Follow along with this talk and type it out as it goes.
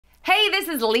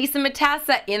this is Lisa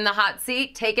Matassa in the hot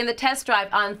seat, taking the test drive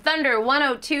on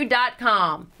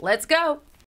Thunder102.com. Let's go.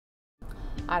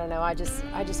 I don't know, I just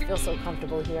feel so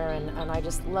comfortable here, and I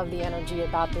just love the energy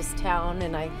about this town,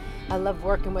 and I love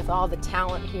working with all the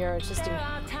talent here. It's just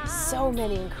so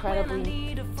many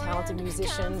incredibly talented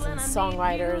musicians and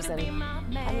songwriters, and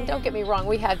I mean, don't get me wrong,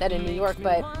 we have that in New York,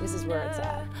 but this is where it's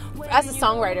at. As a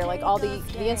songwriter, like all the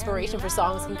inspiration for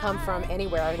songs can come from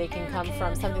anywhere. They can come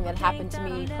from something that happened to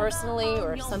me personally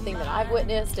or something that I've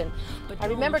witnessed. And I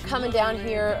remember coming down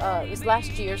here, it was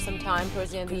last year sometime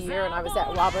towards the end of the year, and I was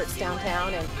at Robert's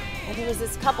downtown, and there was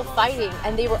this couple fighting,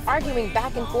 and they were arguing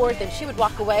back and forth, and she would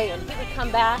walk away and he would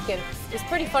come back, and it was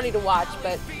pretty funny to watch.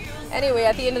 But anyway,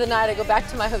 at the end of the night, I go back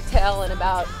to my hotel, and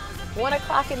about 1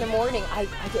 o'clock in the morning, I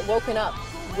get woken up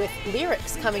with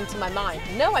lyrics coming to my mind.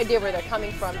 No idea where they're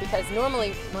coming from, because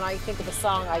normally when I think of a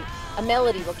song, a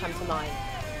melody will come to mind.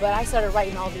 But I started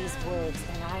writing all these words,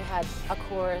 and I had a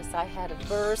chorus, I had a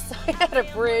verse, I had a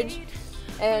bridge,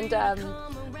 and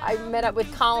I met up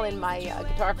with Colin, my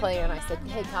guitar player, and I said,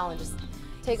 hey Colin, just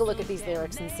take a look at these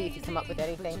lyrics and see if you come up with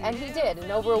anything. And he did,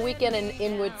 and over a weekend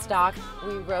in Woodstock,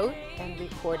 we wrote and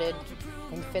recorded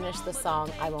and finished the song,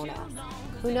 I Won't Ask.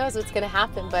 Who knows what's going to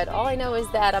happen, but all I know is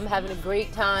that I'm having a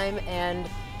great time, and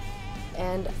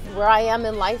where I am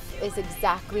in life is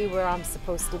exactly where I'm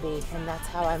supposed to be, and that's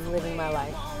how I'm living my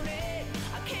life.